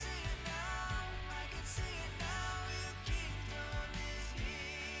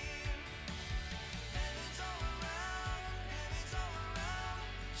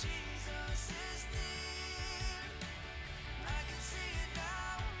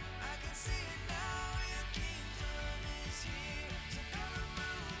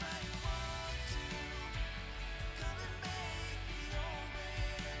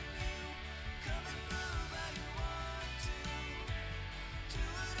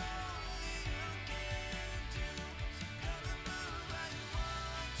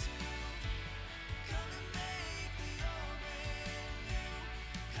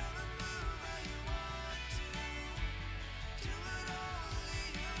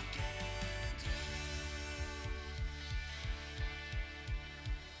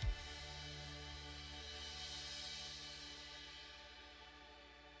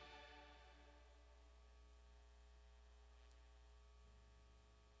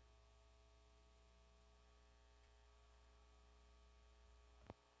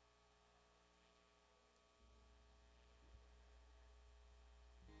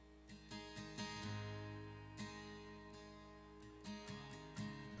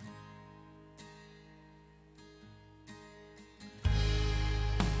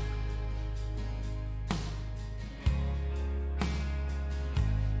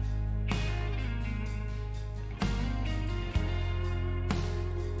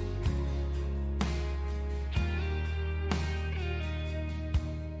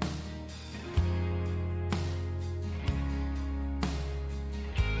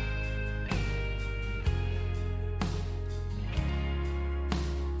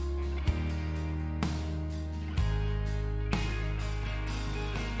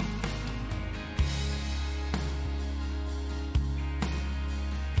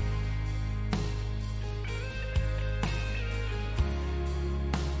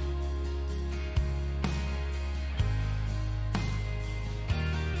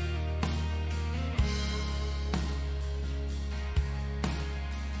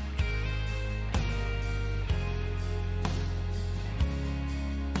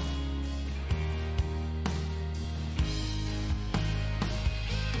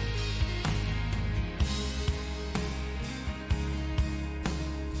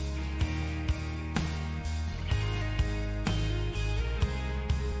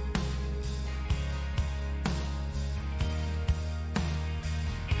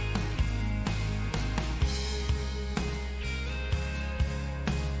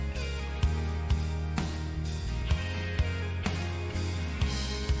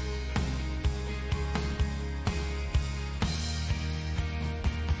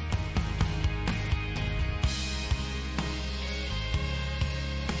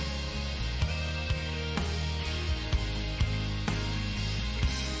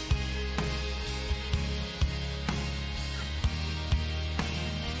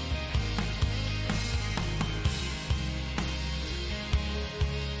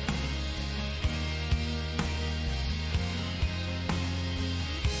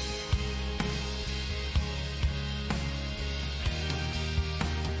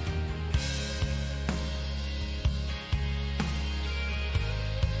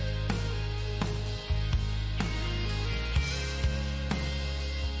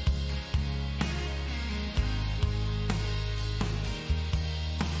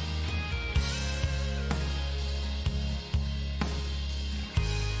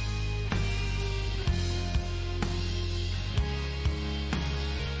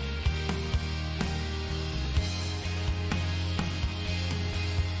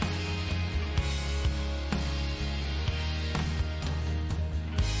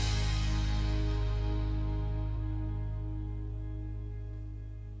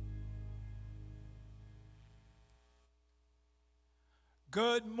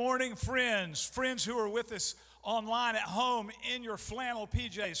Good morning, friends. Friends who are with us online at home in your flannel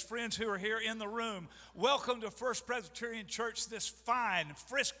PJs. Friends who are here in the room. Welcome to First Presbyterian Church this fine,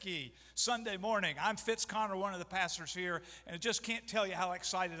 frisky Sunday morning. I'm Fitz Connor, one of the pastors here, and I just can't tell you how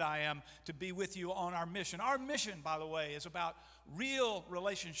excited I am to be with you on our mission. Our mission, by the way, is about real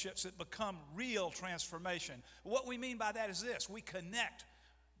relationships that become real transformation. What we mean by that is this: we connect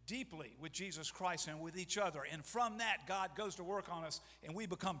deeply with Jesus Christ and with each other. And from that, God goes to work on us and we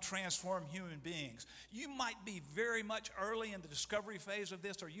become transformed human beings. You might be very much early in the discovery phase of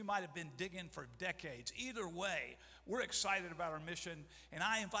this, or you might have been digging for decades. Either way, we're excited about our mission, and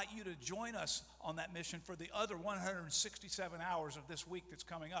I invite you to join us on that mission for the other 167 hours of this week that's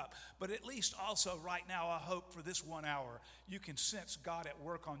coming up. But at least also right now, I hope for this 1 hour, you can sense God at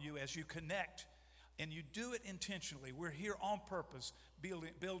work on you as you connect. And you do it intentionally. We're here on purpose,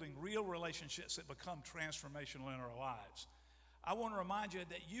 building real relationships that become transformational in our lives. I want to remind you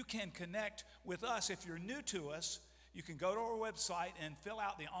that you can connect with us. If you're new to us, you can go to our website and fill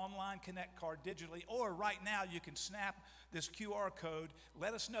out the online Connect card digitally, or right now you can snap this QR code,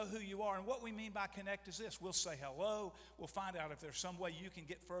 let us know who you are. And what we mean by connect is this: we'll say hello, we'll find out if there's some way you can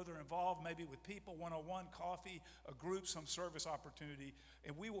get further involved, maybe with people, one-on-one, coffee, a group, some service opportunity,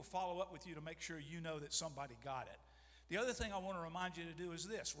 and we will follow up with you to make sure you know that somebody got it. The other thing I want to remind you to do is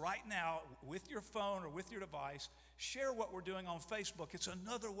this: right now, with your phone or with your device, share what we're doing on Facebook. It's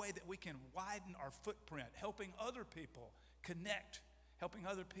another way that we can widen our footprint, helping other people connect, helping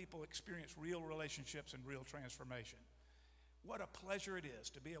other people experience real relationships and real transformation. What a pleasure it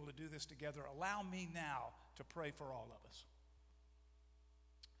is to be able to do this together. Allow me now to pray for all of us.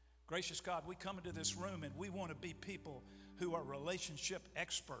 Gracious God, we come into this room and we want to be people who are relationship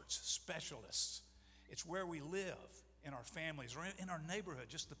experts, specialists. It's where we live, in our families, or in our neighborhood,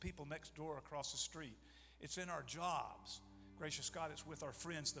 just the people next door across the street. It's in our jobs. Gracious God, it's with our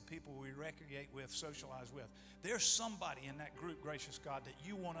friends, the people we recreate with, socialize with. There's somebody in that group, gracious God, that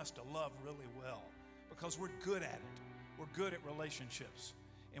you want us to love really well, because we're good at it. We're good at relationships.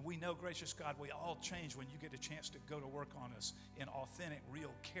 And we know, gracious God, we all change when you get a chance to go to work on us in authentic, real,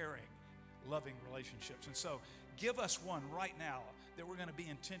 caring, loving relationships. And so give us one right now that we're going to be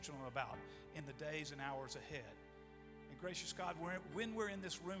intentional about in the days and hours ahead. And gracious God, when we're in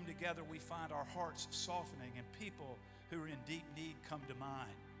this room together, we find our hearts softening and people who are in deep need come to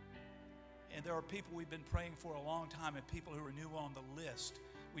mind. And there are people we've been praying for a long time and people who are new on the list.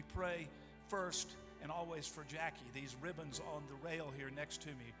 We pray first and always for Jackie. These ribbons on the rail here next to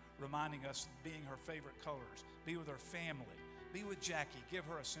me reminding us of being her favorite colors. Be with her family. Be with Jackie. Give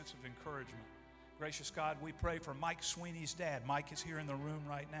her a sense of encouragement. Gracious God, we pray for Mike Sweeney's dad. Mike is here in the room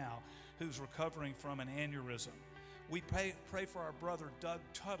right now, who's recovering from an aneurysm. We pray for our brother Doug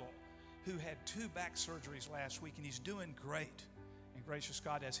Tuttle, who had 2 back surgeries last week, and he's doing great. And gracious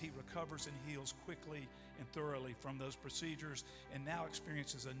God, as he recovers and heals quickly and thoroughly from those procedures and now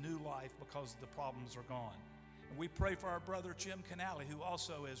experiences a new life because the problems are gone. And we pray for our brother Jim Canale, who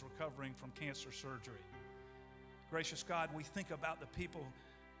also is recovering from cancer surgery. Gracious God, we think about the people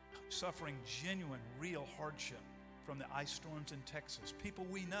suffering genuine, real hardship from the ice storms in Texas. People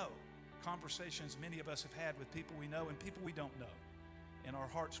we know, conversations many of us have had with people we know and people we don't know. And our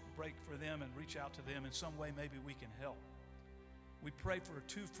hearts break for them and reach out to them in some way. Maybe we can help. We pray for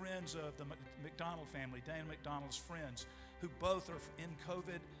 2 friends of the McDonald family, Dana McDonald's friends, who both are in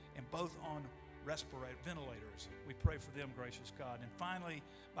COVID and both on ventilators. We pray for them, gracious God. And finally,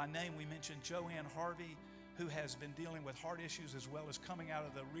 by name, we mentioned Joanne Harvey, who has been dealing with heart issues as well as coming out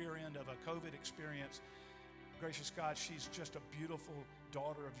of the rear end of a COVID experience. Gracious God, she's just a beautiful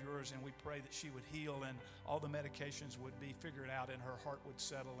daughter of yours, and we pray that she would heal and all the medications would be figured out and her heart would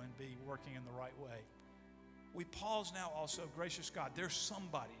settle and be working in the right way. We pause now also, gracious God, there's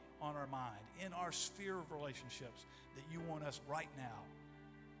somebody on our mind in our sphere of relationships that you want us right now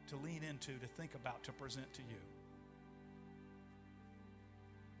to lean into, to think about, to present to you.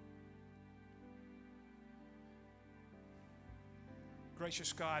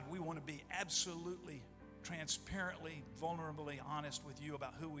 Gracious God, we want to be absolutely, transparently, vulnerably honest with you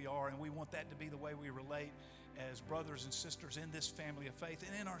about who we are, and we want that to be the way we relate as brothers and sisters in this family of faith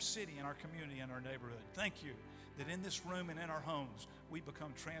and in our city, in our community, in our neighborhood. Thank you that in this room and in our homes, we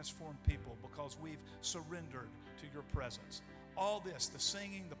become transformed people because we've surrendered to your presence. All this, the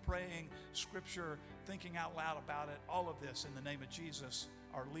singing, the praying, scripture, thinking out loud about it, all of this in the name of Jesus,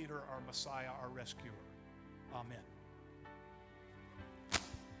 our leader, our Messiah, our rescuer. Amen.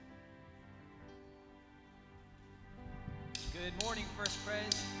 Good morning, First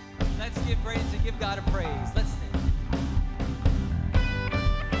Pres. Let's give praise and give God a praise. Let's stand.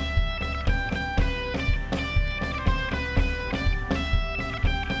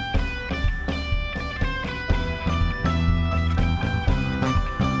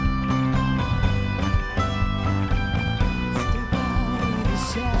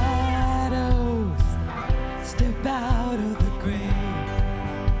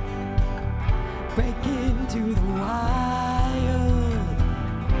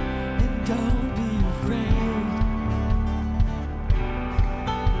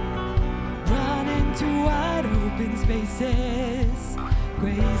 into wide open spaces,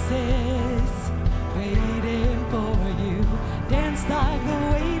 graces waiting for you. Dance like the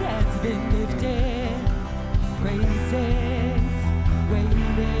weight has been lifted, graces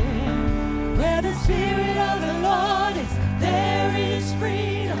waiting. Where the Spirit of the Lord is, there is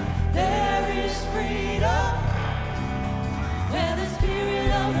freedom, there is freedom. Where the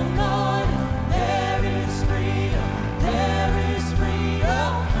Spirit of the Lord is, there is freedom, there is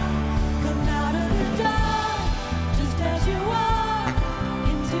freedom. Come out of the dark, just as you are,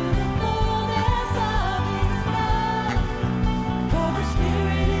 into the fullness of His love. For the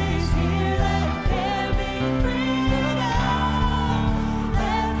Spirit is here, let there be freedom,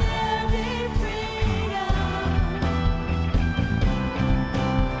 let there be freedom.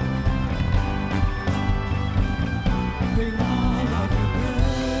 Bring all of your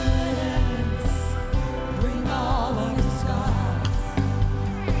burdens, bring all of your scars.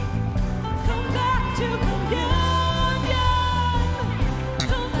 Come back to communion,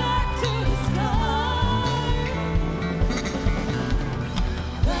 come back to the start.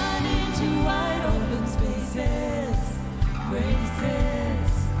 Run into wide open spaces,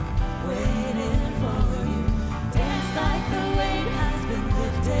 graces waiting for you. Dance like the weight has been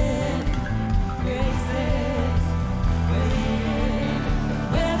lifted, graces waiting.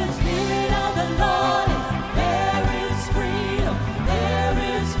 Where the Spirit of the Lord is, there is freedom, there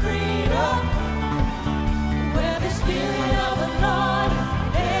is freedom. Where the Spirit of the Lord is,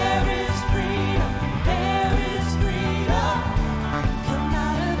 there is freedom, there is freedom. Come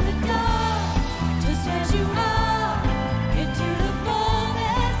out of the dark, just as you are, into the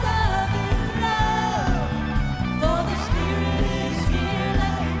fullness of His love. For the Spirit is here,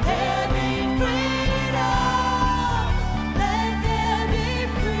 let there be freedom, let there be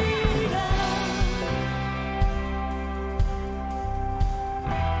freedom.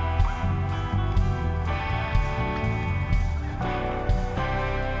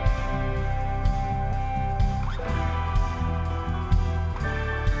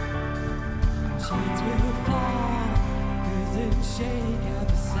 Chains will fall, prison shake at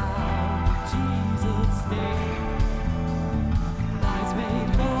the sound of Jesus' name. Lives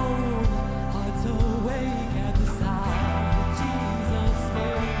made whole, hearts awake at the sound of Jesus'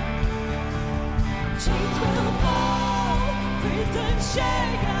 name. Chains will fall, prison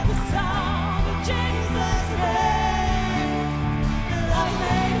shake at the sound of Jesus' name. Lives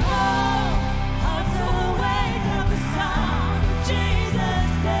made whole, hearts awake at the sound of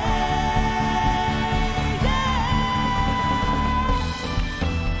Jesus' name.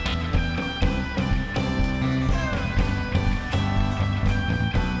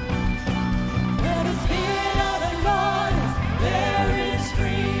 Where the Spirit of the Lord is, there is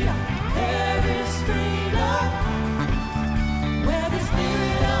freedom, there is freedom. Where the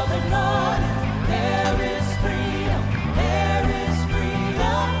Spirit of the Lord is, there is freedom, there is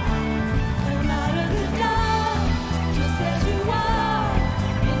freedom. Come out of the dark, just as you are,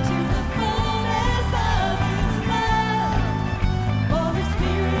 into the fullness of His love. For the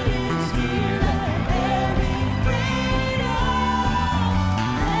Spirit is here, let there be freedom,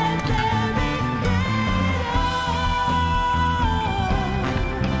 let there be freedom.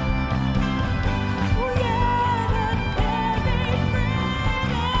 Oh yeah, let there be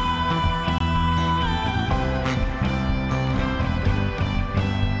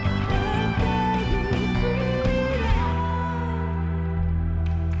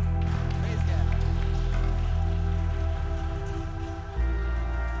Praise God.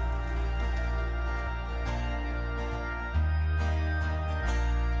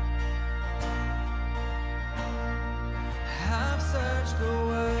 I've searched the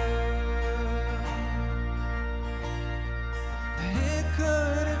world, but it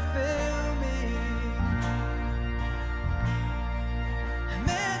couldn't fill me.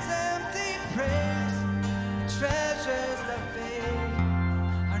 Man's empty praise, treasures that fade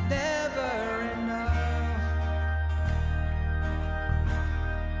are never enough.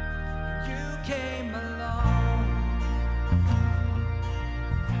 You came along,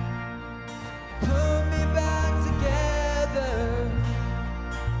 put me back together,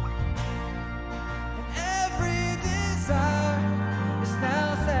 and every desire is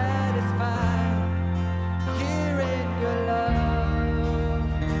now satisfied here in your love.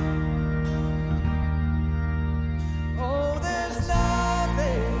 Oh, there's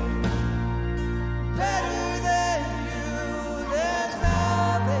nothing better than you. There's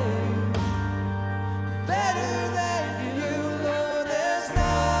nothing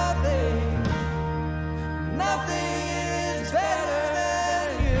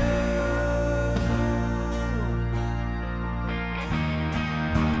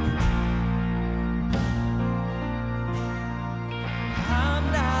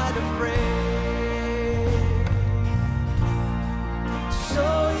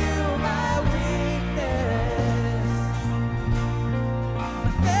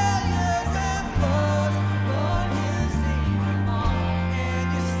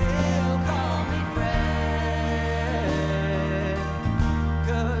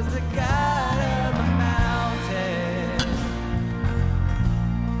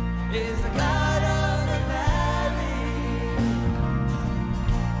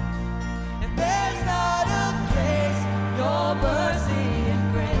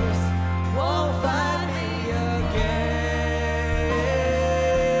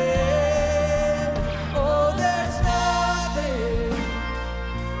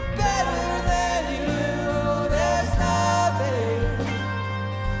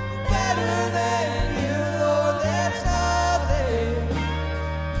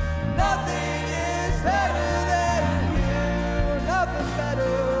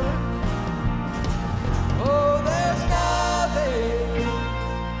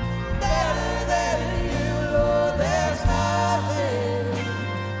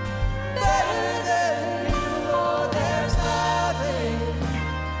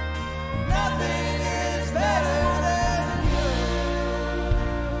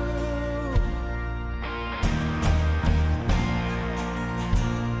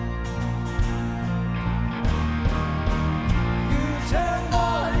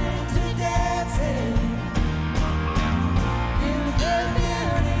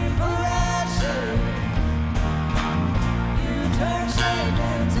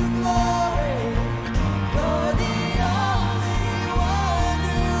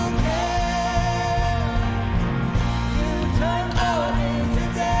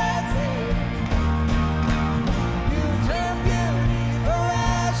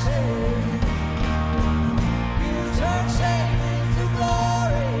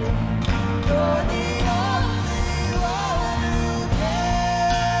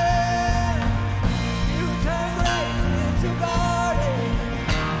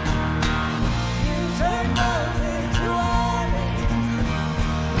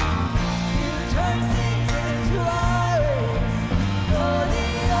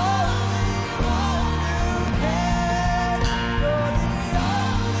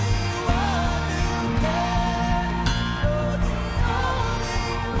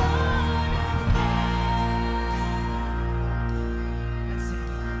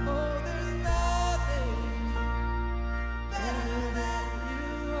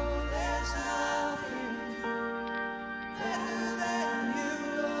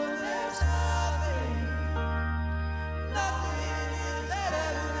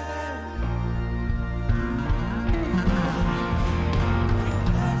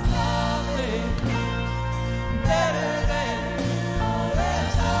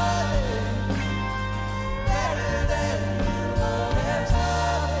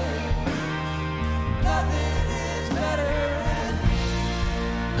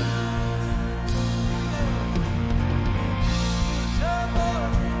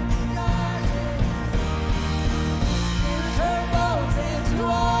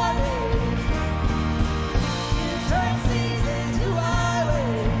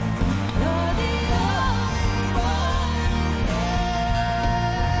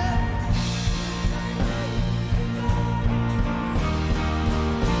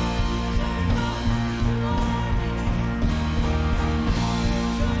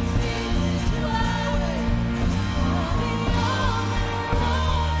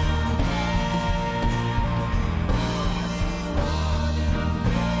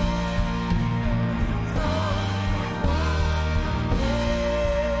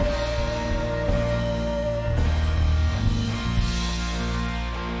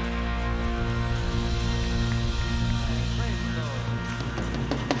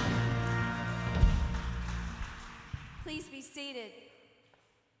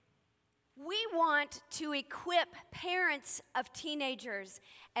want to equip parents of teenagers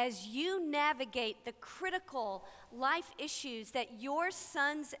as you navigate the critical life issues that your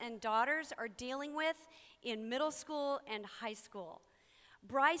sons and daughters are dealing with in middle school and high school.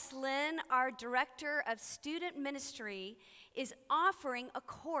 Bryce Lynn, our Director of Student Ministry, is offering a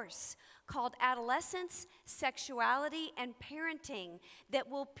course called Adolescence, Sexuality, and Parenting that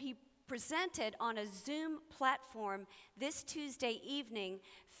will be presented on a Zoom platform this Tuesday evening,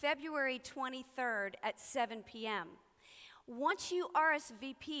 February 23rd at 7 p.m. Once you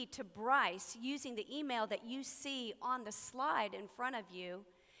RSVP to Bryce using the email that you see on the slide in front of you,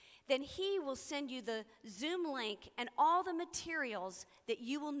 then he will send you the Zoom link and all the materials that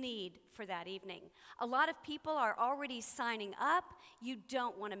you will need for that evening. A lot of people are already signing up. You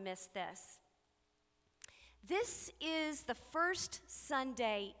don't want to miss this. This is the first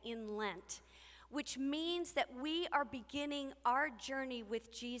Sunday in Lent, which means that we are beginning our journey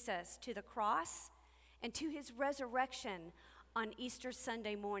with Jesus to the cross and to his resurrection on Easter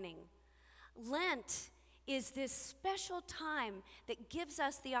Sunday morning. Lent is this special time that gives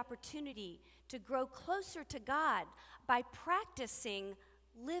us the opportunity to grow closer to God by practicing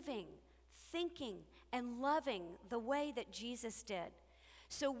living, thinking, and loving the way that Jesus did.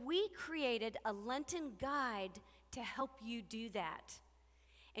 So we created a Lenten guide to help you do that.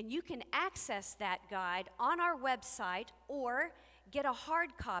 And you can access that guide on our website or get a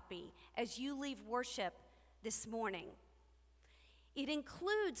hard copy as you leave worship this morning. It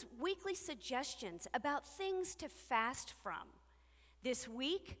includes weekly suggestions about things to fast from. This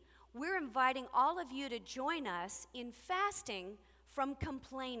week, we're inviting all of you to join us in fasting from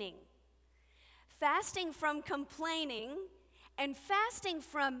complaining. Fasting from complaining and fasting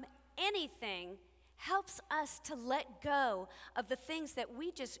from anything helps us to let go of the things that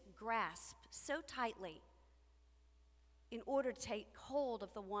we just grasp so tightly in order to take hold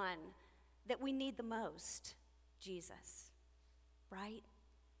of the one that we need the most, Jesus. Right?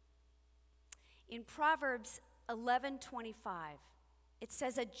 In Proverbs 11:25, it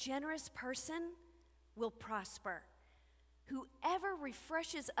says, "A generous person will prosper. Whoever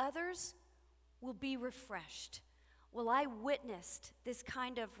refreshes others will be refreshed." Well, I witnessed this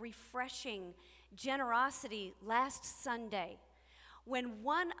kind of refreshing generosity last Sunday when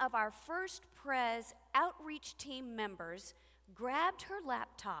one of our First Pres outreach team members grabbed her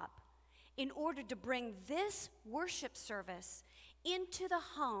laptop in order to bring this worship service into the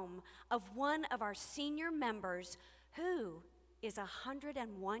home of one of our senior members who is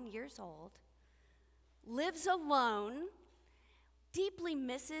 101 years old, lives alone, deeply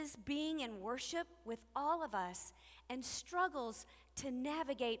misses being in worship with all of us, and struggles to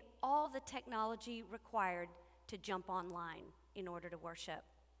navigate all the technology required to jump online in order to worship.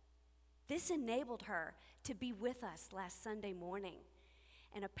 This enabled her to be with us last Sunday morning.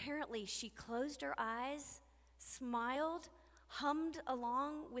 And apparently she closed her eyes, smiled, hummed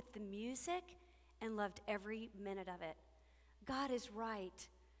along with the music, and loved every minute of it. God is right.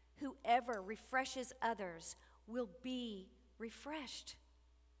 Whoever refreshes others will be refreshed.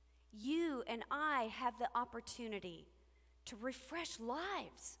 You and I have the opportunity to refresh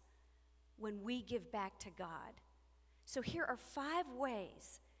lives when we give back to God. So here are 5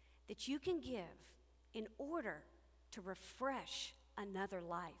 ways that you can give in order to refresh another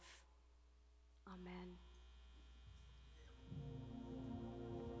life. Amen.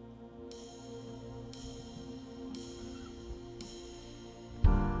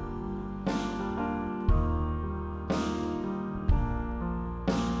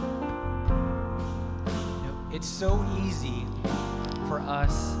 It's so easy for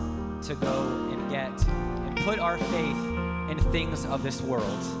us to go and put our faith in things of this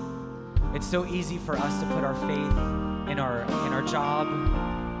world. It's so easy for us to put our faith in our job,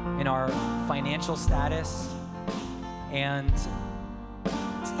 in our financial status, and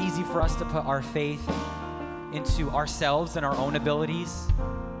it's easy for us to put our faith into ourselves and our own abilities.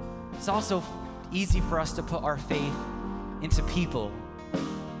 It's also easy for us to put our faith into people.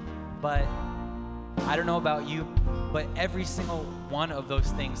 But I don't know about you, but every single one of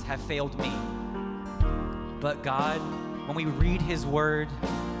those things have failed me. But God, when we read his word,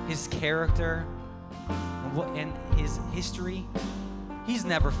 his character, and his history, he's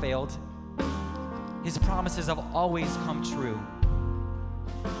never failed. His promises have always come true.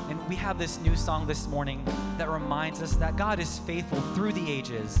 And we have this new song this morning that reminds us that God is faithful through the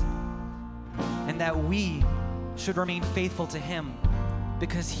ages and that we should remain faithful to him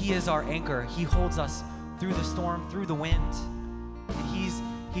because he is our anchor. He holds us through the storm, through the wind. And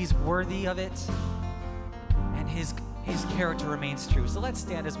he's worthy of it, and his character remains true. So let's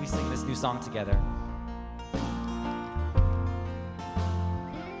stand as we sing this new song together.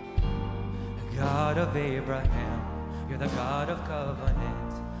 God of Abraham, you're the God of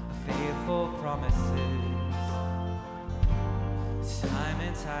covenant, faithful promises. Time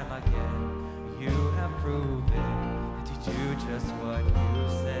and time again, you have proven that you do just what you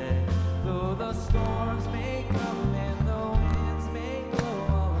said. Though the storms may come and the winds may blow,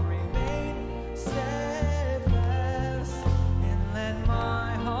 I'll remain steadfast and let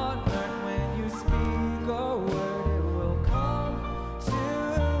my heart learn when you speak a word, it will come to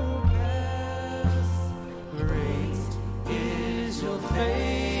pass. Great is your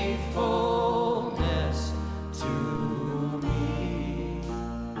faithfulness to me.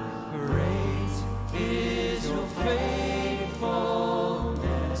 Great is your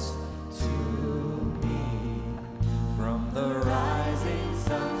faithfulness to me. From the rising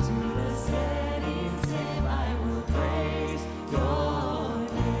sun to the setting sun, I will praise your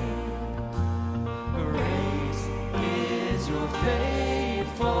name. Great is your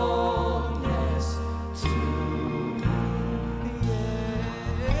faithfulness to me.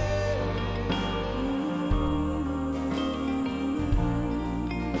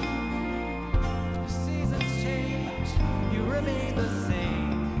 Seasons change, you remain the same.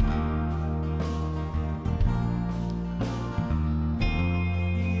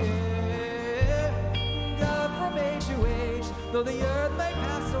 God from age to age, though the earth may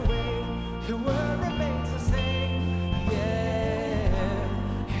pass away, your word remains the same.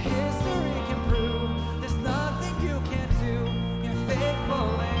 History can prove there's nothing you can't do. You're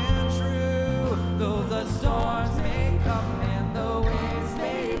faithful and true. Though the storms may come and the winds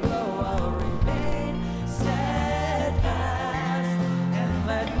may blow, I'll remain steadfast and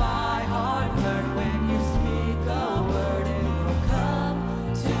let my heart learn when you speak a word, it will come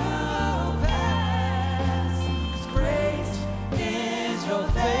to pass. 'Cause great is your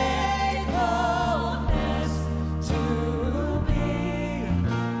faithfulness to me.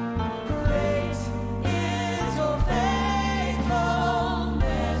 Great is your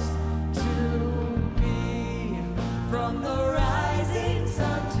faithfulness to me. From the rising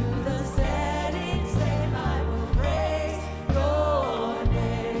sun to the setting sun, I will praise your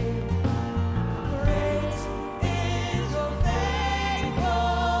name. Great is your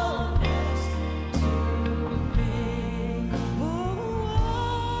faithfulness to me.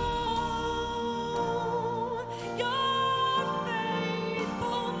 Your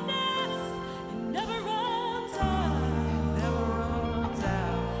faithfulness, it never runs out. Never runs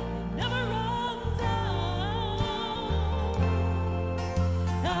out. Never runs out.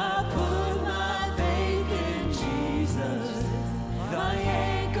 I put my faith in Jesus, my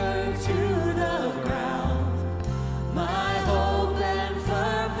anchor to the ground, my hope and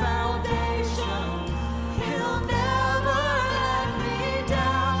firm foundation. He'll never let me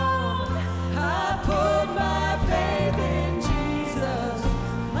down. I put my faith in Jesus,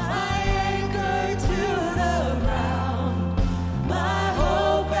 my anchor to the ground, my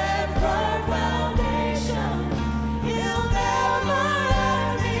hope and firm foundation. He'll never let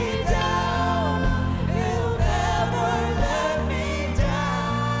me down. He'll never let me down.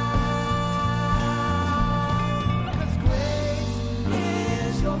 'Cause great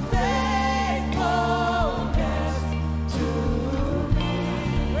is your faithfulness to me.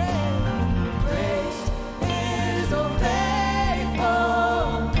 Great is your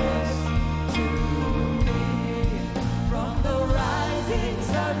faithfulness to me. From the rising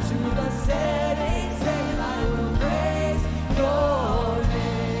sun to the setting sun, I will praise your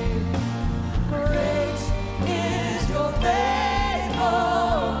name. Great is your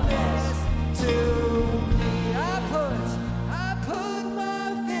faithfulness to me. I put my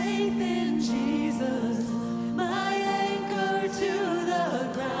faith in Jesus, my anchor to the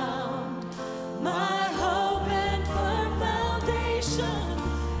ground, my hope and firm foundation.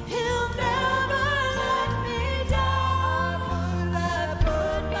 He'll never let me down. I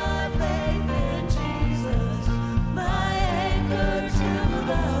put my faith in Jesus, my anchor to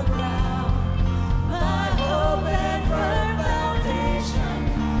the ground, my hope and firm foundation.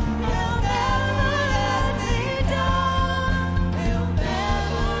 He'll never let me down. He'll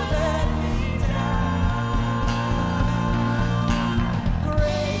never let me down.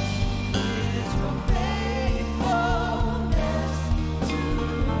 Great is your faithfulness to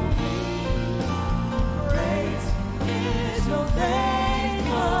me. Great is your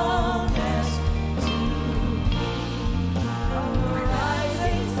faithfulness to me. From the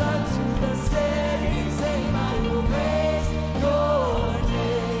rising sun to the setting sun, I will praise your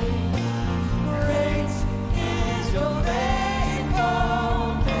name. Great is your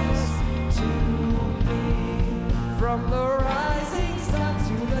faithfulness to me. From the rising sun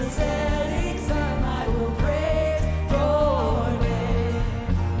to the setting sun, I will praise your name.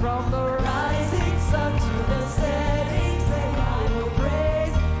 From the rising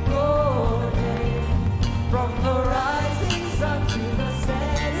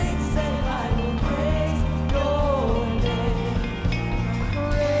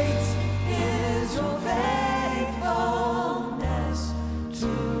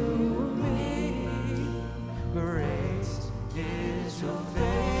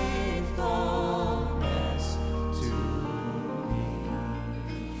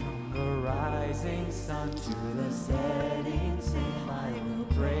sun to the setting sun, I will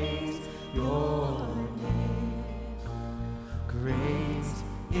praise your name. Great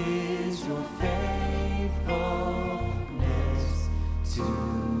is your faithfulness to me.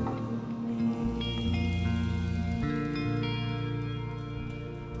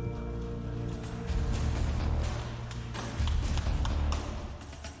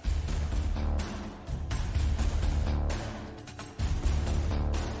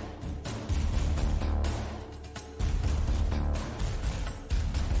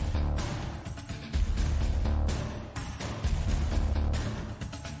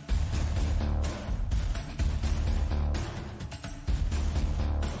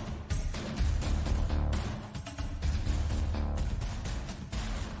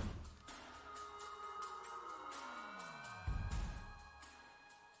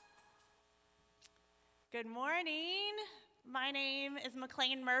 Good morning. My name is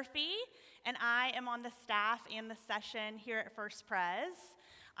McLean Murphy, and I am on the staff and the session here at First Pres.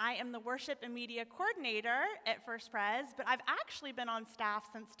 I am the worship and media coordinator at First Pres, but I've actually been on staff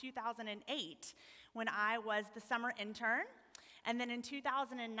since 2008 when I was the summer intern. And then in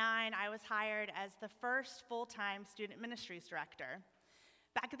 2009, I was hired as the first full-time student ministries director.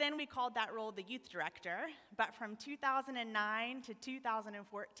 Back then, we called that role the youth director, but from 2009 to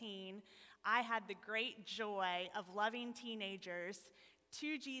 2014, I had the great joy of loving teenagers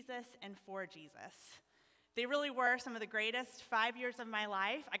to Jesus and for Jesus. They really were some of the greatest 5 years of my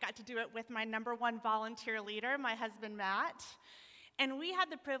life. I got to do it with my #1 volunteer leader, my husband, Matt. And we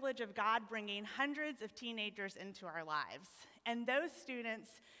had the privilege of God bringing hundreds of teenagers into our lives. And those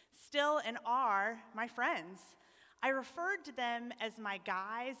students still and are my friends. I referred to them as my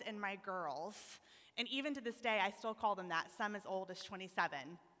guys and my girls. And even to this day, I still call them that, some as old as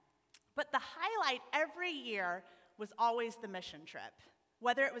 27. But the highlight every year was always the mission trip.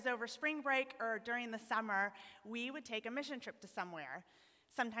 Whether it was over spring break or during the summer, we would take a mission trip to somewhere.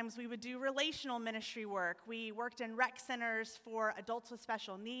 Sometimes we would do relational ministry work. We worked in rec centers for adults with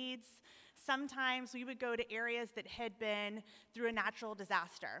special needs. Sometimes we would go to areas that had been through a natural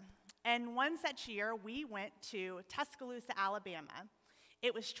disaster. And one such year, we went to Tuscaloosa, Alabama.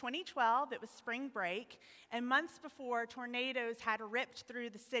 It was 2012, it was spring break, and months before, tornadoes had ripped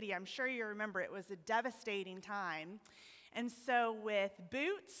through the city. I'm sure you remember it was a devastating time. And so with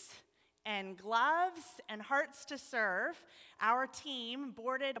boots and gloves and hearts to serve, our team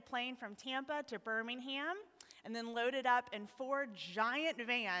boarded a plane from Tampa to Birmingham and then loaded up in 4 giant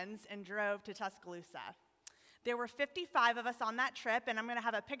vans and drove to Tuscaloosa. There were 55 of us on that trip, and I'm going to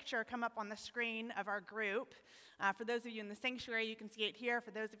have a picture come up on the screen of our group. For those of you in the sanctuary, you can see it here. For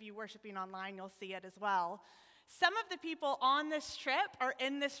those of you worshiping online, you'll see it as well. Some of the people on this trip are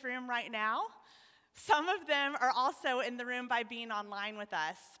in this room right now. Some of them are also in the room by being online with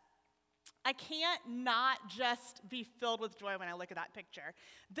us. I can't not just be filled with joy when I look at that picture.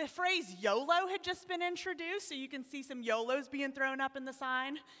 The phrase YOLO had just been introduced, so you can see some YOLOs being thrown up in the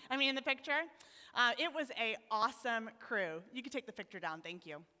picture. It was an awesome crew. You can take the picture down, thank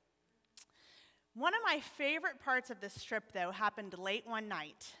you. One of my favorite parts of this trip, though, happened late one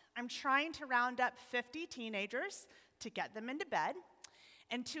night. I'm trying to round up 50 teenagers to get them into bed,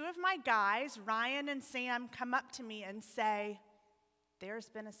 and 2 of my guys, Ryan and Sam, come up to me and say, "There's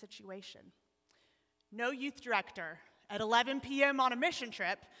been a situation. No youth director at 11 p.m. on a mission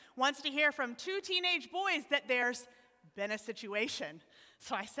trip wants to hear from 2 teenage boys that there's been a situation."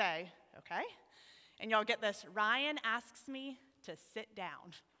 So I say, "Okay." And y'all get this, Ryan asks me to sit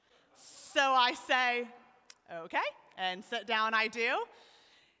down. So I say, "Okay," and sit down I do.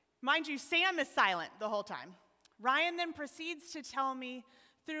 Mind you, Sam is silent the whole time. Ryan then proceeds to tell me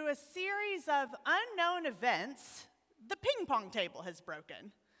through a series of unknown events, the ping pong table has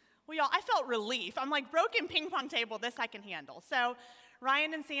broken. Well, y'all, I felt relief. I'm like, broken ping pong table, this I can handle. So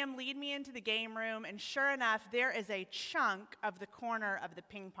Ryan and Sam lead me into the game room, and sure enough, there is a chunk of the corner of the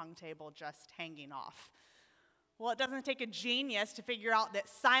ping pong table just hanging off. Well, it doesn't take a genius to figure out that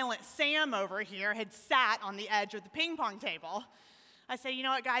Silent Sam over here had sat on the edge of the ping pong table. I say, "You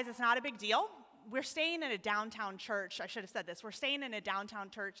know what, guys, it's not a big deal. We're staying in a downtown church." I should have said this. We're staying in a downtown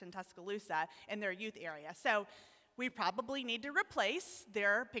church in Tuscaloosa in their youth area. So we probably need to replace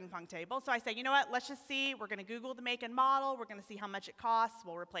their ping pong table. So I say, "You know what, let's just see. We're going to Google the make and model. We're going to see how much it costs.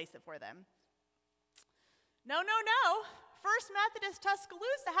 We'll replace it for them." No. First Methodist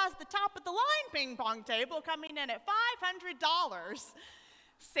Tuscaloosa has the top of the line ping pong table coming in at $500.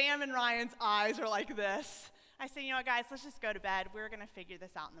 Sam and Ryan's eyes are like this. I say, "You know what, guys, let's just go to bed. We're going to figure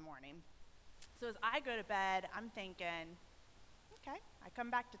this out in the morning." So as I go to bed, I'm thinking, okay. I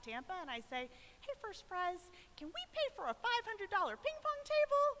come back to Tampa and I say, "Hey, First Pres, can we pay for a $500 ping pong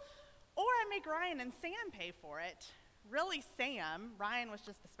table? Or I make Ryan and Sam pay for it. Really Sam, Ryan was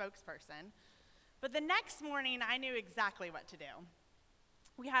just the spokesperson. But the next morning, I knew exactly what to do.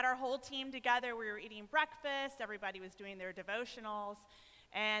 We had our whole team together, we were eating breakfast, everybody was doing their devotionals,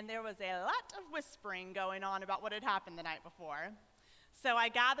 and there was a lot of whispering going on about what had happened the night before. So I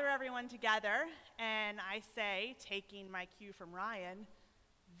gather everyone together, and I say, taking my cue from Ryan,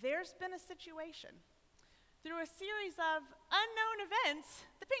 there's been a situation. Through a series of unknown events,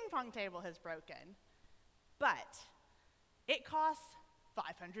 the ping pong table has broken. But it costs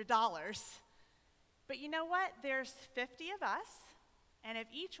 $500. But you know what? There's 50 of us, and if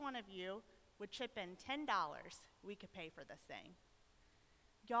each one of you would chip in $10, we could pay for this thing.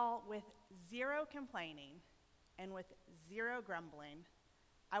 Y'all, with zero complaining and with zero grumbling,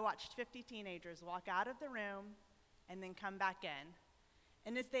 I watched 50 teenagers walk out of the room and then come back in.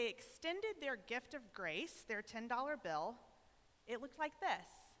 And as they extended their gift of grace, their $10 bill, it looked like this.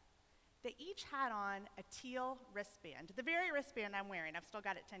 They each had on a teal wristband, the very wristband I'm wearing. I've still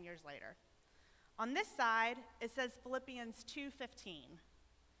got it 10 years later. On this side, it says Philippians 2:15.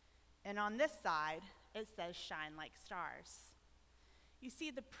 And on this side, it says shine like stars. You see,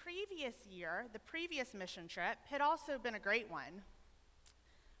 the previous year, the previous mission trip, had also been a great one.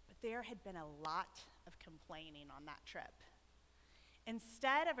 But there had been a lot of complaining on that trip.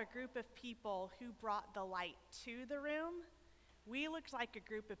 Instead of a group of people who brought the light to the room, we looked like a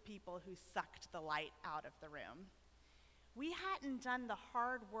group of people who sucked the light out of the room. We hadn't done the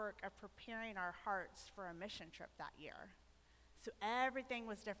hard work of preparing our hearts for a mission trip that year. So everything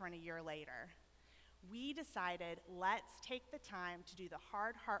was different a year later. We decided, let's take the time to do the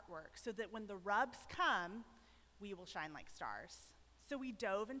hard heart work so that when the rubs come, we will shine like stars. So we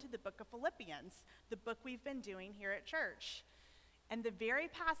dove into the book of Philippians, the book we've been doing here at church. And the very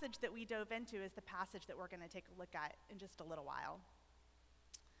passage that we dove into is the passage that we're going to take a look at in just a little while.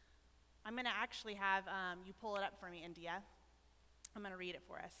 I'm going to actually have you pull it up for me, India. I'm going to read it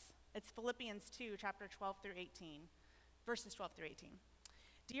for us. It's Philippians 2, chapter 12 through 18, verses 12 through 18.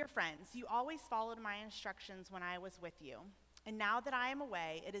 Dear friends, you always followed my instructions when I was with you, and now that I am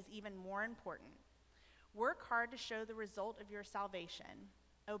away, it is even more important. Work hard to show the result of your salvation,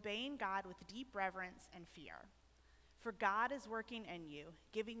 obeying God with deep reverence and fear. For God is working in you,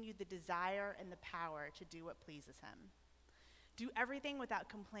 giving you the desire and the power to do what pleases him. Do everything without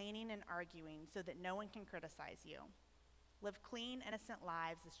complaining and arguing so that no one can criticize you. Live clean, innocent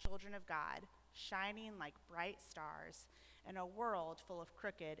lives as children of God, shining like bright stars in a world full of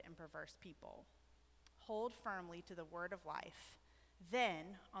crooked and perverse people. Hold firmly to the word of life.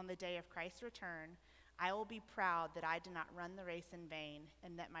 Then, on the day of Christ's return, I will be proud that I did not run the race in vain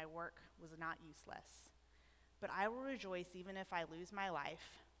and that my work was not useless. But I will rejoice even if I lose my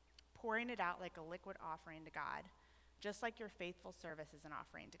life, pouring it out like a liquid offering to God, just like your faithful service is an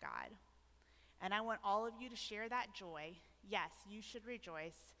offering to God. And I want all of you to share that joy. Yes, you should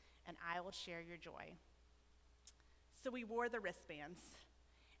rejoice, and I will share your joy. So we wore the wristbands,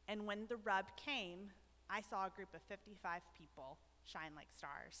 and when the rub came, I saw a group of 55 people shine like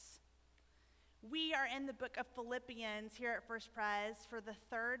stars. We are in the book of Philippians here at First Pres for the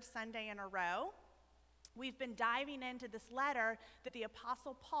third Sunday in a row. We've been diving into this letter that the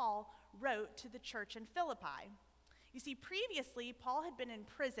Apostle Paul wrote to the church in Philippi. You see, previously, Paul had been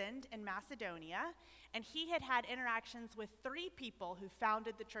imprisoned in Macedonia, and he had had interactions with 3 people who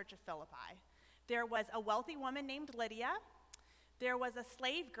founded the church of Philippi. There was a wealthy woman named Lydia, there was a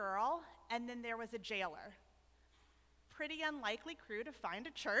slave girl, and then there was a jailer. Pretty unlikely crew to find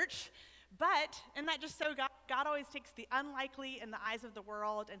a church, but, and that just so God always takes the unlikely in the eyes of the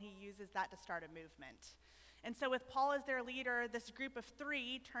world, and he uses that to start a movement. And so with Paul as their leader, this group of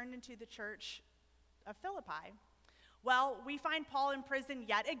 3 turned into the church of Philippi. Well, we find Paul in prison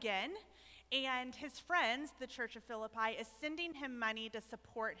yet again, and his friends, the church of Philippi, is sending him money to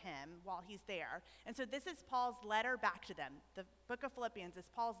support him while he's there. And so this is Paul's letter back to them. The book of Philippians is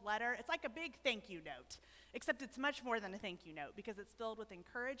Paul's letter. It's like a big thank you note, except it's much more than a thank you note because it's filled with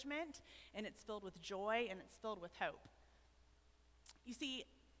encouragement, and it's filled with joy, and it's filled with hope. You see,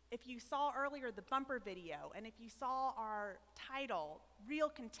 if you saw earlier the bumper video, and if you saw our title, Real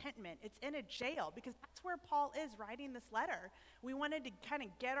Contentment, it's in a jail because that's where Paul is writing this letter. We wanted to kind of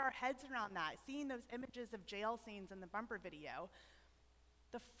get our heads around that, seeing those images of jail scenes in the bumper video.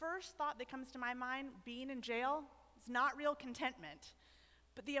 The first thought that comes to my mind, being in jail, is not real contentment.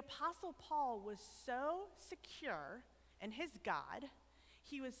 But the Apostle Paul was so secure in his God,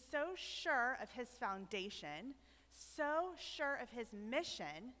 he was so sure of his foundation, so sure of his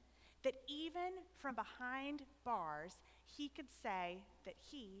mission, that even from behind bars, he could say that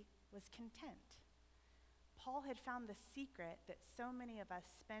he was content. Paul had found the secret that so many of us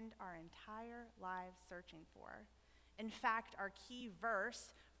spend our entire lives searching for. In fact, our key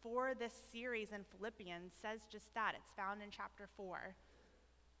verse for this series in Philippians says just that. It's found in chapter 4.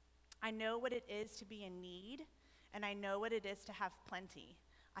 I know what it is to be in need, and I know what it is to have plenty.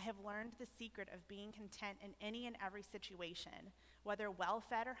 I have learned the secret of being content in any and every situation, whether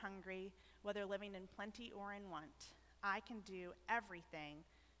well-fed or hungry, whether living in plenty or in want. I can do everything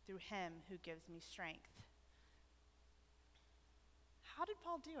through him who gives me strength. How did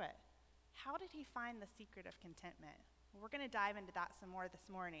Paul do it? How did he find the secret of contentment? Well, we're going to dive into that some more this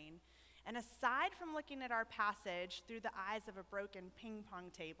morning. And aside from looking at our passage through the eyes of a broken ping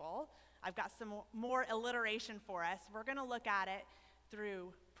pong table, I've got some more alliteration for us. We're going to look at it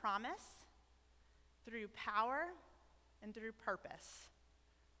through promise, through power, and through purpose.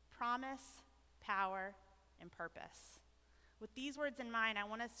 Promise, power, and purpose. With these words in mind, I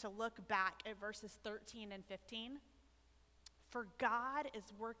want us to look back at verses 13 and 15. For God is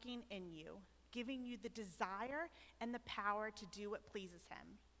working in you, giving you the desire and the power to do what pleases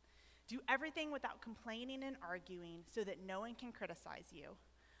him. Do everything without complaining and arguing so that no one can criticize you.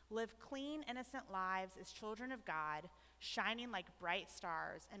 Live clean, innocent lives as children of God, shining like bright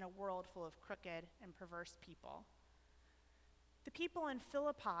stars in a world full of crooked and perverse people. The people in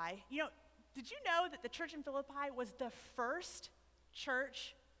Philippi, did you know that the church in Philippi was the first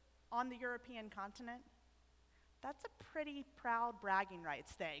church on the European continent? That's a pretty proud bragging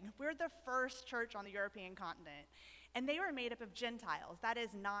rights thing. We're the first church on the European continent. And they were made up of Gentiles, that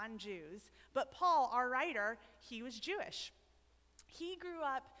is, non-Jews. But Paul, our writer, he was Jewish. He grew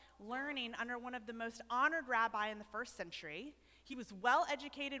up learning under one of the most honored rabbi in the first century. He was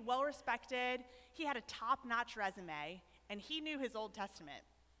well-educated, well-respected. He had a top-notch resume, and he knew his Old Testament.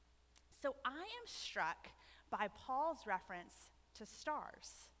 So I am struck by Paul's reference to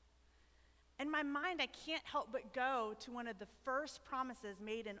stars. In my mind, I can't help but go to one of the first promises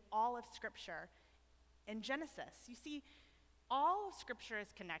made in all of Scripture, in Genesis. You see, all of Scripture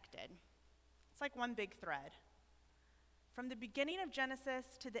is connected. It's like one big thread. From the beginning of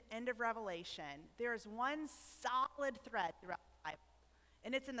Genesis to the end of Revelation, there is one solid thread throughout the Bible,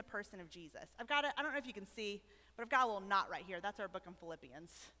 and it's in the person of Jesus. I don't know if you can see, but I've got a little knot right here. That's our book in Philippians.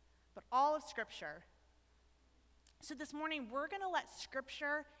 But all of Scripture. So this morning, we're going to let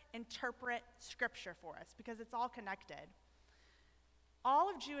Scripture interpret Scripture for us because it's all connected. All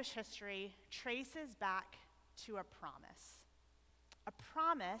of Jewish history traces back to a promise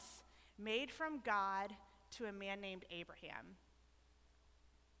made from God to a man named Abraham.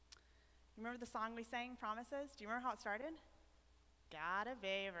 You remember the song we sang, Promises? Do you remember how it started? God of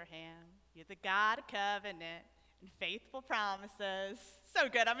Abraham, you're the God of covenant and faithful promises. So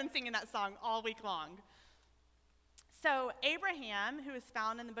good. I've been singing that song all week long. So Abraham, who is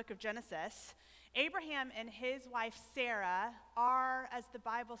found in the book of Genesis, Abraham and his wife Sarah are, as the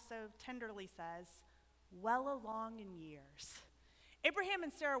Bible so tenderly says, well along in years. Abraham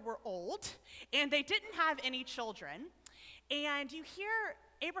and Sarah were old, and they didn't have any children. And you hear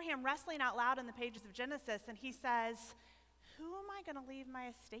Abraham wrestling out loud in the pages of Genesis, and he says, who am I going to leave my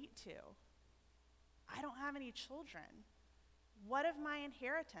estate to? I don't have any children. What of my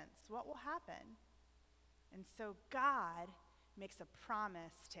inheritance? What will happen? And so God makes a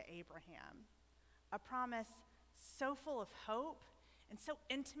promise to Abraham, a promise so full of hope and so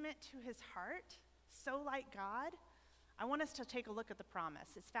intimate to his heart, so like God. I want us to take a look at the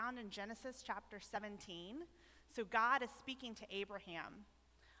promise. It's found in Genesis chapter 17. So God is speaking to Abraham.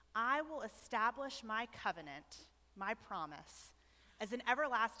 I will establish my covenant, my promise, as an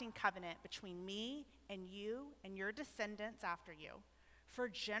everlasting covenant between me and you and your descendants after you for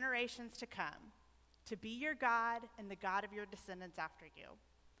generations to come, to be your God and the God of your descendants after you.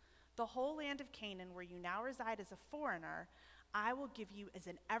 The whole land of Canaan, where you now reside as a foreigner, I will give you as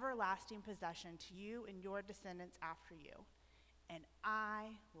an everlasting possession to you and your descendants after you, and I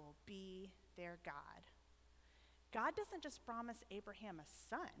will be their God. God doesn't just promise Abraham a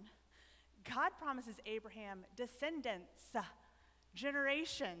son. God promises Abraham descendants,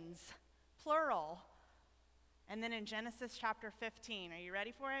 generations, plural. And then in Genesis chapter 15, are you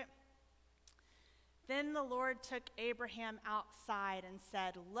ready for it? Then the Lord took Abraham outside and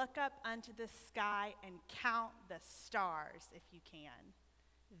said, look up unto the sky and count the stars if you can.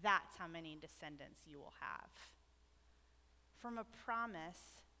 That's how many descendants you will have. From a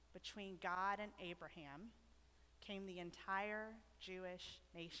promise between God and Abraham came the entire Jewish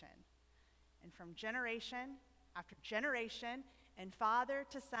nation. And from generation after generation and father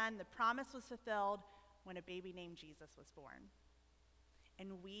to son, the promise was fulfilled when a baby named Jesus was born.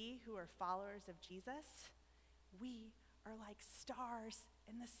 And we who are followers of Jesus, we are like stars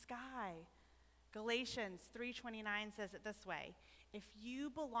in the sky. Galatians 3:29 says it this way: if you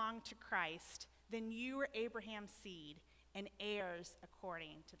belong to Christ, then you are Abraham's seed and heirs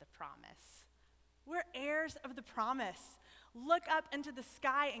according to the promise. We're heirs of the promise. Look up into the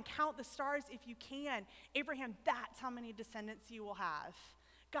sky and count the stars if you can. Abraham, that's how many descendants you will have.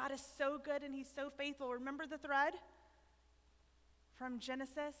 God is so good and he's so faithful. Remember the thread? From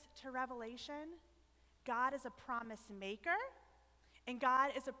Genesis to Revelation, God is a promise maker and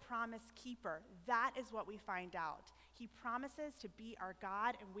God is a promise keeper. That is what we find out. He promises to be our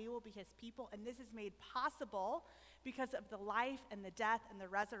God and we will be his people, and this is made possible because of the life and the death and the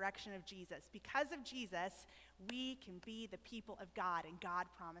resurrection of Jesus. Because of Jesus, we can be the people of God, and God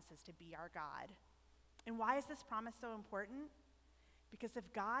promises to be our God. And why is this promise so important? Because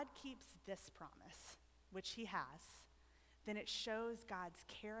if God keeps this promise, which he has, then it shows God's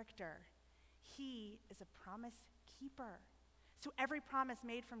character. He is a promise keeper. So every promise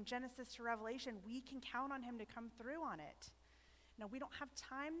made from Genesis to Revelation, we can count on him to come through on it. Now, we don't have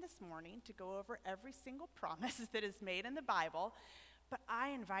time this morning to go over every single promise that is made in the Bible, but I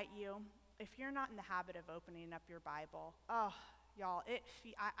invite you, if you're not in the habit of opening up your Bible, y'all,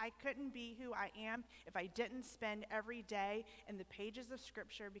 I couldn't be who I am if I didn't spend every day in the pages of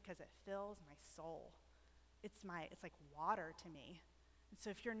Scripture because it fills my soul. It's like water to me. And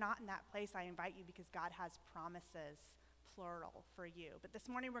so if you're not in that place, I invite you because God has promises, plural, for you. But this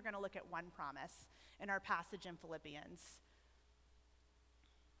morning we're going to look at one promise in our passage in Philippians.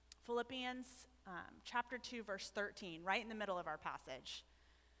 Philippians chapter 2, verse 13, right in the middle of our passage.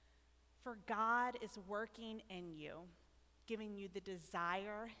 For God is working in you, giving you the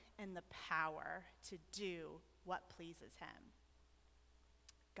desire and the power to do what pleases him.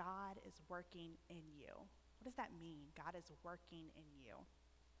 God is working in you. What does that mean? God is working in you.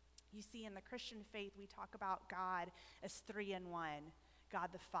 You see, in the Christian faith, we talk about God as 3 in 1. God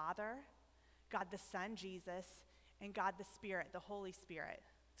the Father, God the Son, Jesus, and God the Spirit, the Holy Spirit.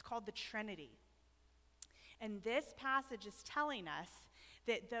 It's called the Trinity. And this passage is telling us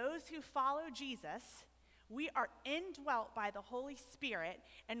that those who follow Jesus, we are indwelt by the Holy Spirit,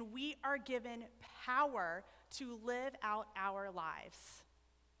 and we are given power to live out our lives.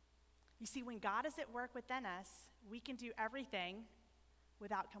 You see, when God is at work within us, we can do everything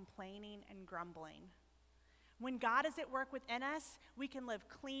without complaining and grumbling. When God is at work within us, we can live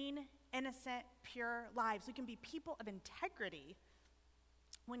clean, innocent, pure lives. We can be people of integrity.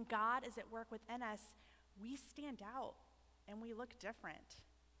 When God is at work within us, we stand out and we look different.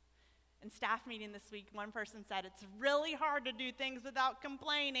 In staff meeting this week, one person said, it's really hard to do things without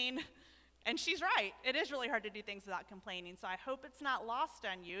complaining. And she's right. It is really hard to do things without complaining. So I hope it's not lost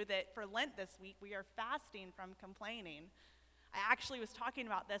on you that for Lent this week, we are fasting from complaining. I actually was talking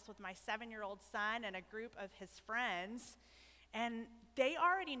about this with my 7-year-old son and a group of his friends, and they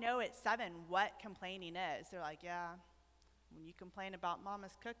already know at 7 what complaining is. They're like, yeah, when you complain about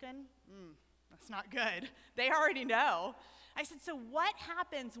mama's cooking, that's not good. They already know. I said, so what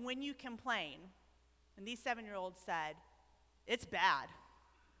happens when you complain? And these 7-year-olds said, it's bad.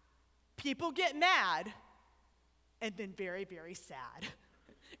 People get mad and then very, very sad.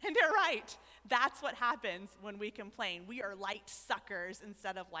 And they're right. That's what happens when we complain. We are light suckers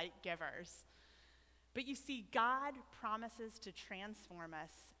instead of light givers. But you see, God promises to transform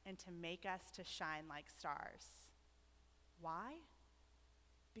us and to make us to shine like stars. Why?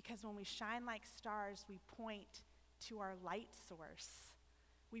 Because when we shine like stars, we point to our light source.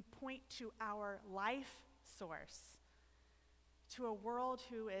 We point to our life source. To a world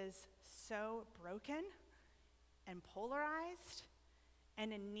who is so broken and polarized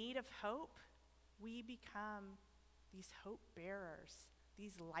and in need of hope, we become these hope bearers,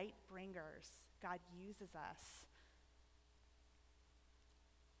 these light bringers. God uses us.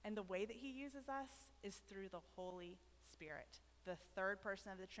 And the way that he uses us is through the Holy Spirit, the third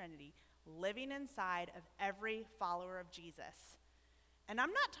person of the Trinity, living inside of every follower of Jesus. And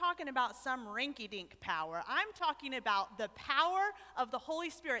I'm not talking about some rinky-dink power. I'm talking about the power of the Holy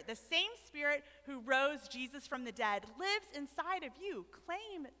Spirit. The same Spirit who rose Jesus from the dead lives inside of you.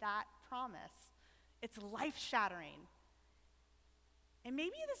 Claim that promise. It's life-shattering. And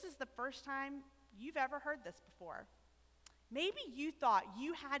maybe this is the first time you've ever heard this before. Maybe you thought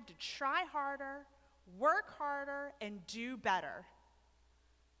you had to try harder, work harder, and do better.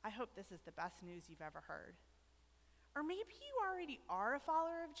 I hope this is the best news you've ever heard. Or maybe you already are a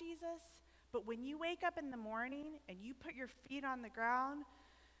follower of Jesus, but when you wake up in the morning and you put your feet on the ground,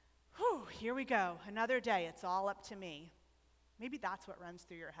 here we go, another day, it's all up to me. Maybe that's what runs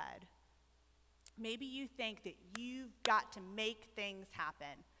through your head. Maybe you think that you've got to make things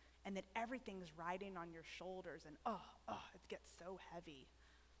happen and that everything's riding on your shoulders and it gets so heavy.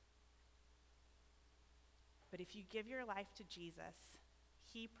 But if you give your life to Jesus,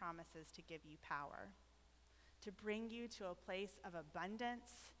 he promises to give you power, to bring you to a place of abundance,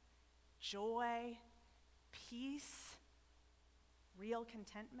 joy, peace, real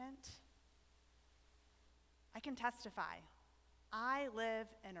contentment. I can testify. I live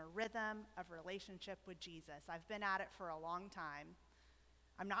in a rhythm of relationship with Jesus. I've been at it for a long time.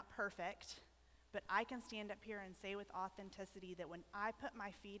 I'm not perfect, but I can stand up here and say with authenticity that when I put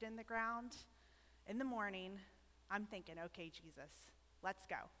my feet in the ground in the morning, I'm thinking, okay, Jesus, let's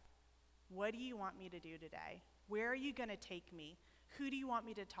go. What do you want me to do today? Where are you going to take me? Who do you want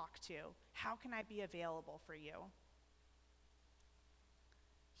me to talk to? How can I be available for you?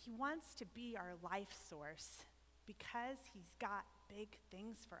 He wants to be our life source because he's got big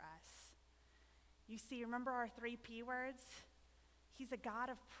things for us. You see, remember our 3 P words? He's a God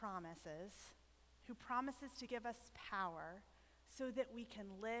of promises who promises to give us power so that we can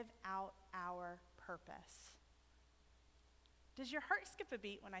live out our purpose. Does your heart skip a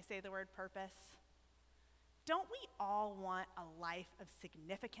beat when I say the word purpose? Don't we all want a life of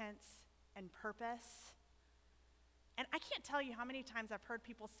significance and purpose? And I can't tell you how many times I've heard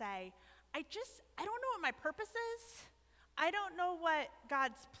people say, I don't know what my purpose is. I don't know what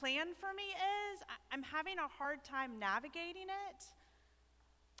God's plan for me is. I'm having a hard time navigating it.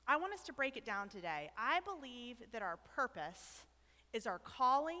 I want us to break it down today. I believe that our purpose is our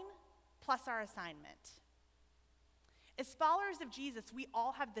calling plus our assignment. As followers of Jesus, we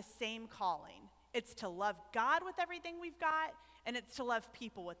all have the same calling. It's to love God with everything we've got, and it's to love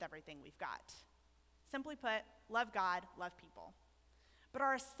people with everything we've got. Simply put, love God, love people. But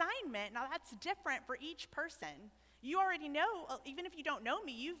our assignment, now that's different for each person. You already know, even if you don't know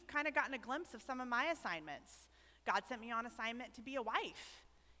me, you've kind of gotten a glimpse of some of my assignments. God sent me on assignment to be a wife.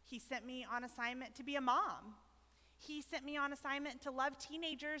 He sent me on assignment to be a mom. He sent me on assignment to love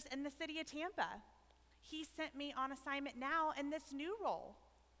teenagers in the city of Tampa. He sent me on assignment now in this new role.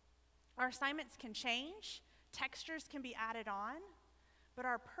 Our assignments can change, textures can be added on, but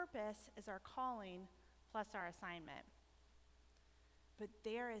our purpose is our calling plus our assignment. But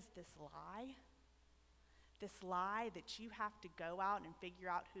there is this lie that you have to go out and figure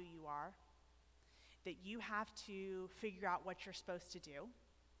out who you are, that you have to figure out what you're supposed to do.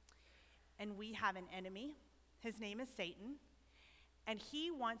 And we have an enemy. His name is Satan. And he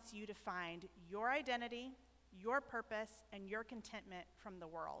wants you to find your identity, your purpose, and your contentment from the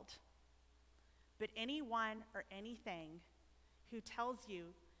world. But anyone or anything who tells you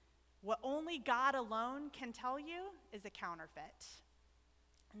what only God alone can tell you is a counterfeit.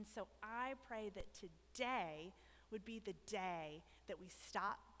 And so I pray that today would be the day that we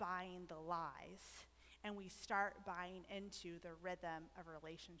stop buying the lies and we start buying into the rhythm of a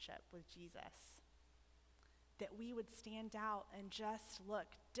relationship with Jesus. That we would stand out and just look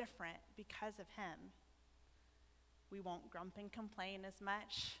different because of him. We won't grump and complain as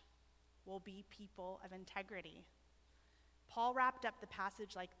much. We'll be people of integrity. Paul wrapped up the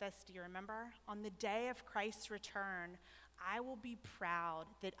passage like this, do you remember? On the day of Christ's return, I will be proud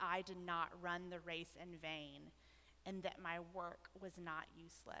that I did not run the race in vain and that my work was not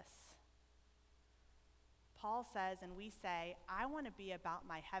useless. Paul says, and we say, I want to be about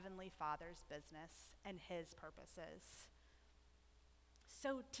my heavenly Father's business and his purposes.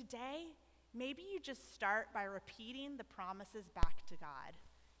 So today, maybe you just start by repeating the promises back to God.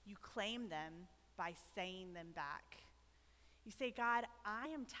 You claim them by saying them back. You say, God, I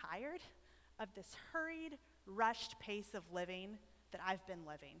am tired of this hurried, rushed pace of living that I've been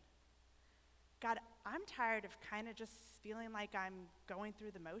living. God, I'm tired of kind of just feeling like I'm going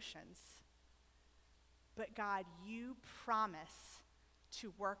through the motions. But God, you promise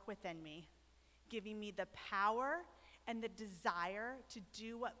to work within me, giving me the power and the desire to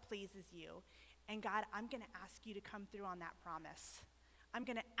do what pleases you. And God, I'm going to ask you to come through on that promise. I'm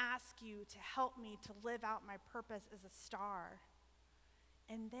going to ask you to help me to live out my purpose as a star.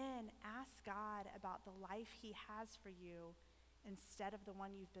 And then ask God about the life he has for you instead of the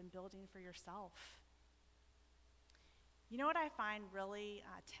one you've been building for yourself. You know what I find really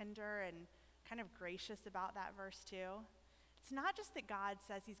tender and kind of gracious about that verse too? It's not just that God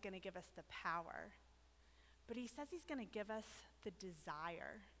says he's going to give us the power, but he says he's going to give us the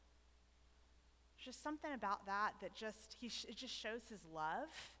desire. There's just something about that it just shows his love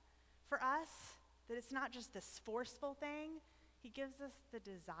for us, that it's not just this forceful thing. He gives us the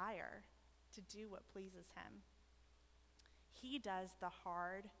desire to do what pleases him. He does the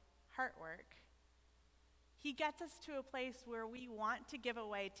hard heart work. He gets us to a place where we want to give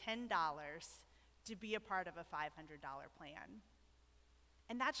away $10 to be a part of a $500 plan.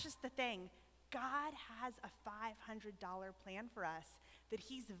 And that's just the thing. God has a $500 plan for us that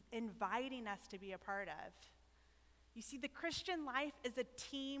he's inviting us to be a part of. You see, the Christian life is a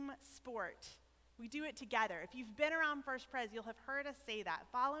team sport. We do it together. If you've been around First Pres, you'll have heard us say that.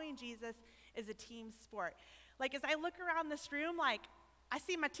 Following Jesus is a team sport. Like, as I look around this room, like, I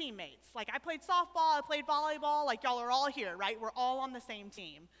see my teammates. Like, I played softball, I played volleyball, like, y'all are all here, right? We're all on the same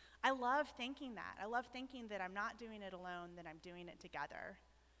team. I love thinking that. I love thinking that I'm not doing it alone, that I'm doing it together.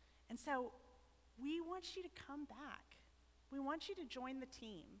 And so, we want you to come back. We want you to join the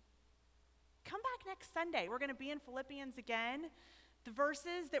team. Come back next Sunday. We're going to be in Philippians again. The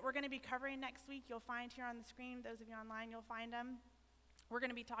verses that we're going to be covering next week, you'll find here on the screen. Those of you online, you'll find them. We're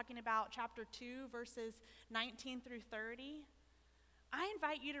going to be talking about chapter 2, verses 19 through 30. I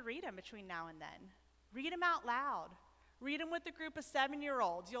invite you to read them between now and then. Read them out loud. Read them with a group of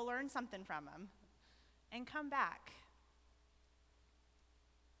 7-year-olds. You'll learn something from them. And come back.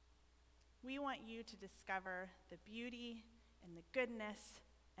 We want you to discover the beauty and the goodness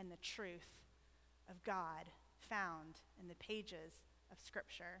and the truth of God found in the pages of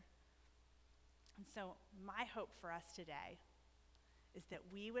Scripture. And so my hope for us today is that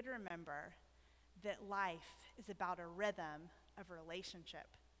we would remember that life is about a rhythm of relationship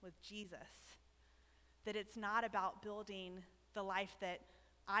with Jesus. That it's not about building the life that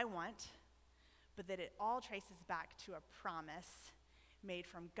I want, but that it all traces back to a promise made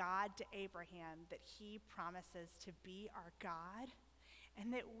from God to Abraham that he promises to be our God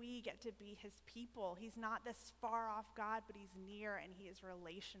and that we get to be his people. He's not this far off God, but he's near and he is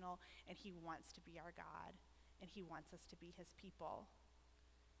relational and he wants to be our God and he wants us to be his people.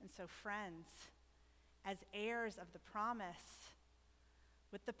 And so, friends, as heirs of the promise,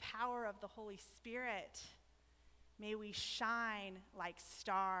 with the power of the Holy Spirit, may we shine like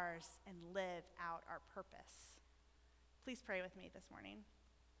stars and live out our purpose. Please pray with me this morning.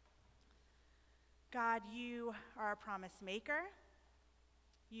 God, you are a promise maker.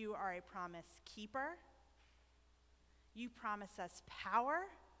 You are a promise keeper. You promise us power.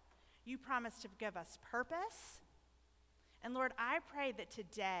 You promise to give us purpose. And Lord, I pray that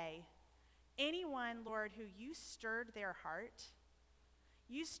today, anyone, Lord, who you stirred their heart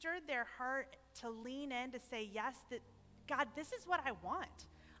to lean in to say, yes, that God, this is what I want.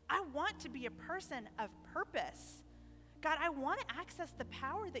 I want to be a person of purpose. God, I want to access the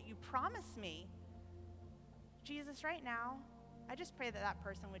power that you promise me. Jesus, right now, I just pray that that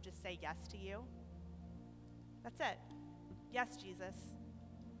person would just say yes to you. That's it. Yes, Jesus.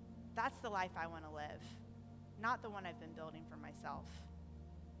 That's the life I want to live, not the one I've been building for myself.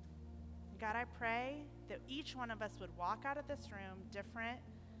 God, I pray that each one of us would walk out of this room different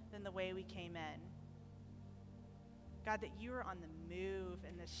than the way we came in. God, that you are on the move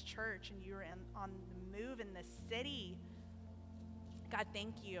in this church and you are on the move in this city. God,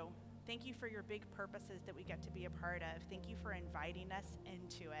 thank you. Thank you for your big purposes that we get to be a part of. Thank you for inviting us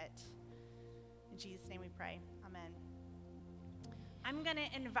into it. In Jesus' name we pray. Amen. I'm going to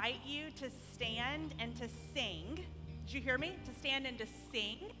invite you to stand and to sing. Did you hear me? To stand and to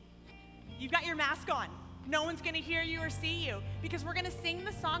sing. You've got your mask on. No one's going to hear you or see you because we're going to sing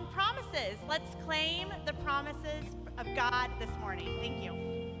the song Promises. Let's claim the promises of God this morning. Thank you.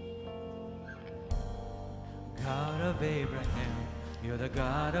 God of Abraham, you're the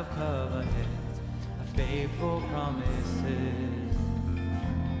God of covenant, of faithful promises.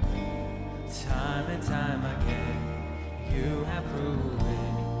 Time and time again, you have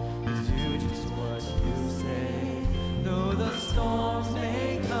proven to do just what you say. Though the storms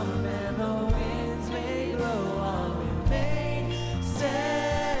may come and the winds may blow, I'll remain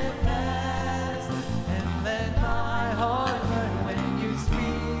steadfast and let my heart burn when you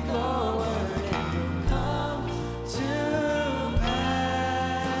speak the word and you'll come to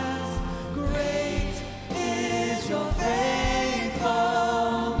pass. Great is your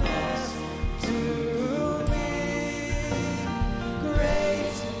faithfulness to me. Great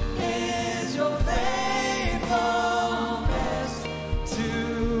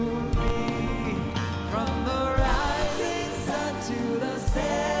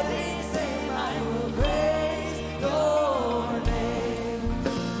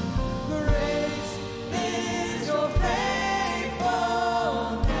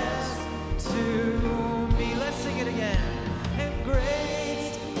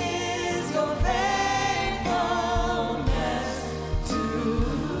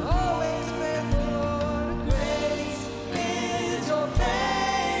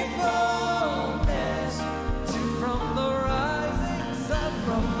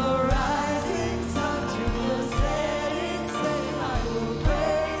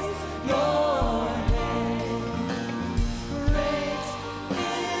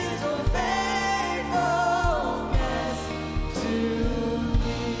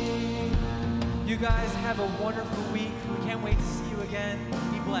wonderful week.